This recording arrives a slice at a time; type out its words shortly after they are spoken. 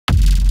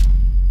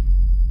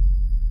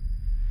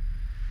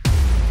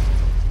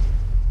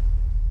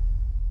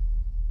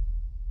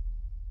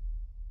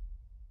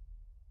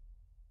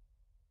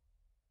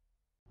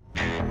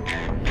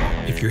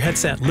Your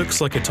headset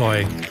looks like a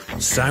toy,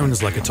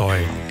 sounds like a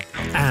toy,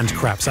 and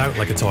craps out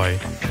like a toy.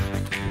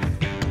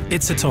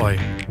 It's a toy.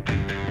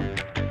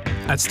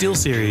 At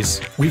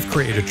SteelSeries, we've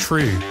created a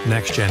true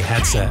next-gen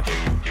headset.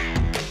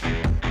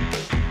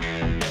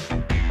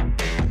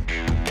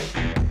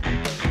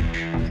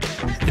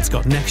 It's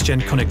got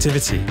next-gen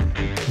connectivity,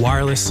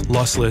 wireless,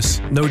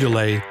 lossless, no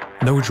delay,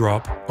 no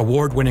drop,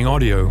 award-winning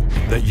audio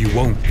that you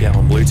won't get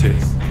on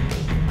Bluetooth.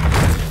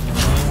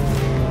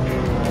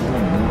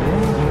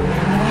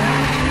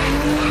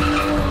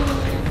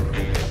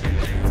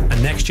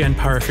 A next-gen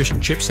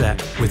power-efficient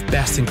chipset with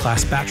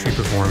best-in-class battery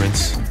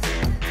performance.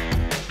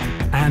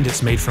 And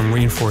it's made from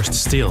reinforced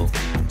steel,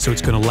 so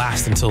it's going to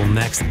last until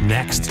next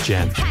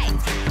gen.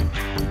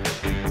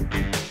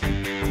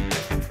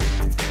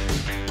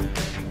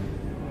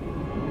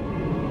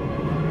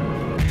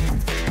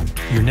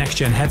 Your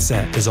next-gen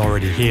headset is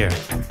already here.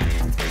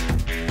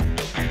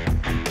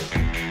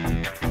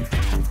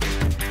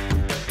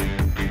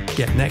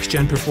 Get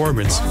next-gen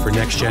performance for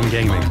next-gen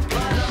gaming.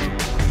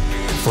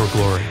 For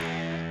glory.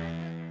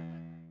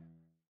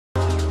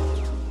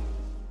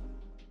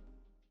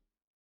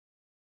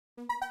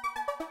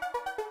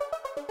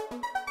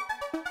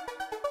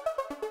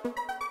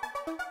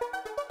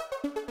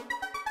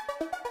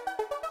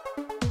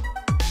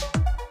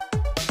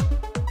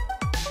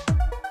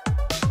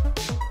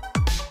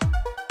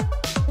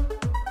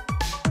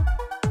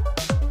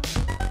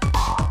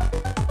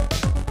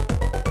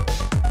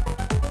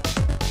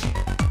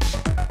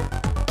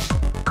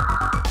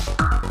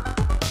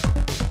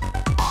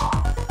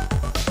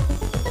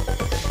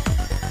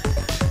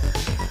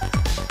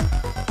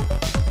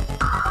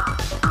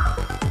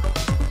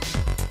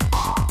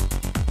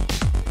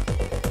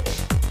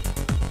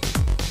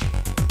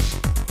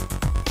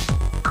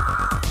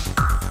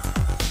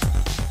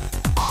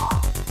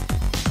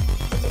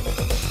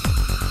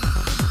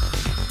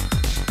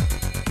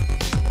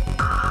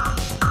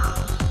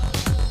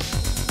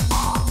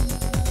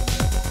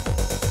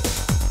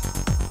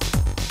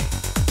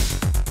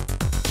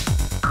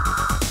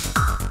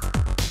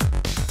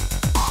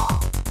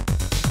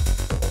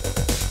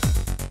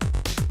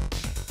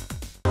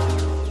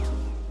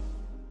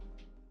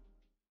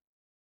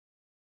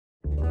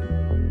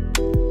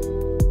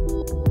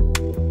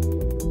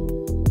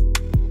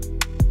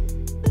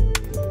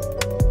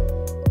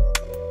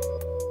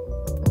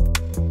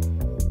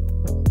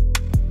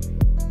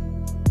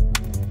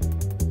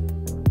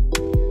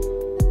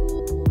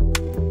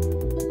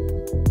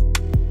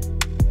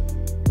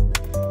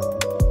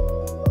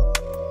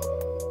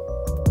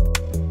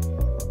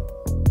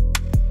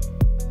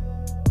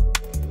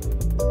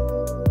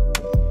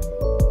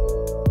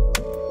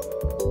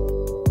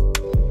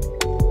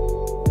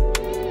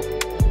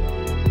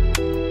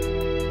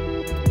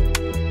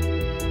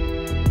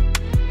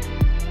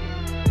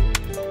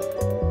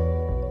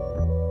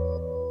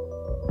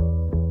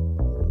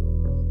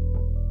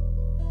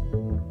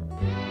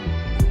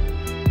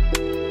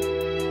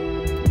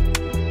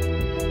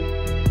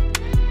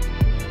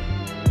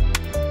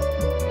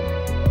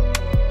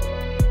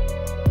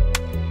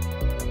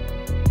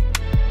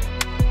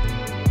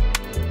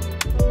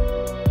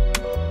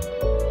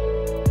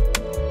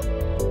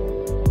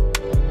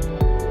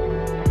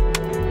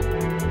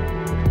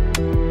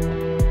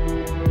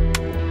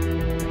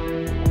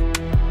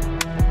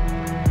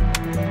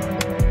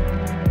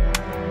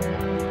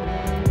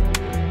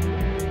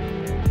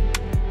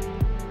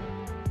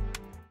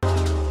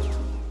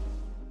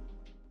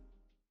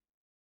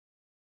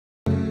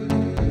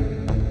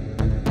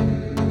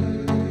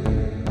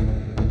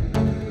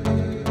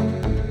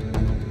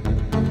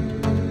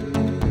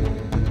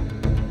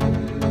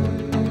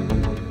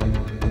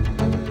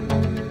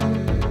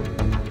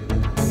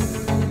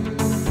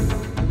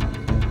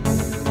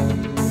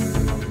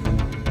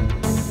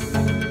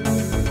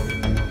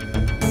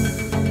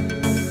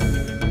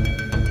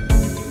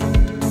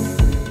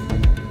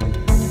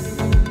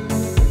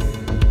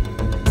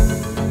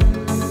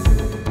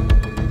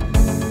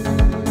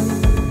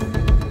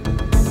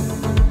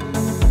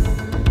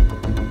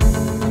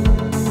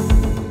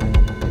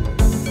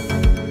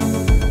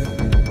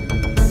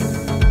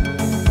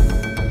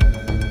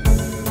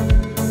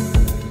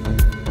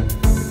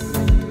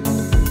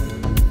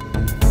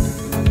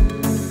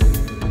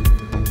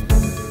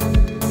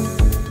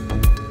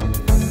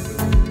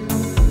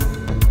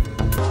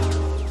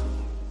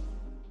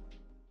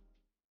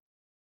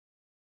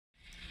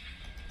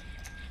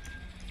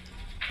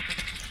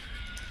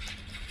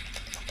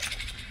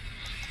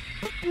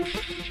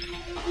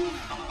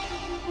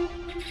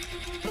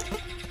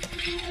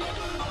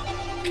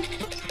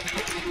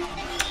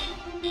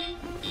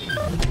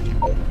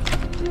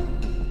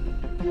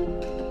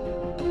 Thank you.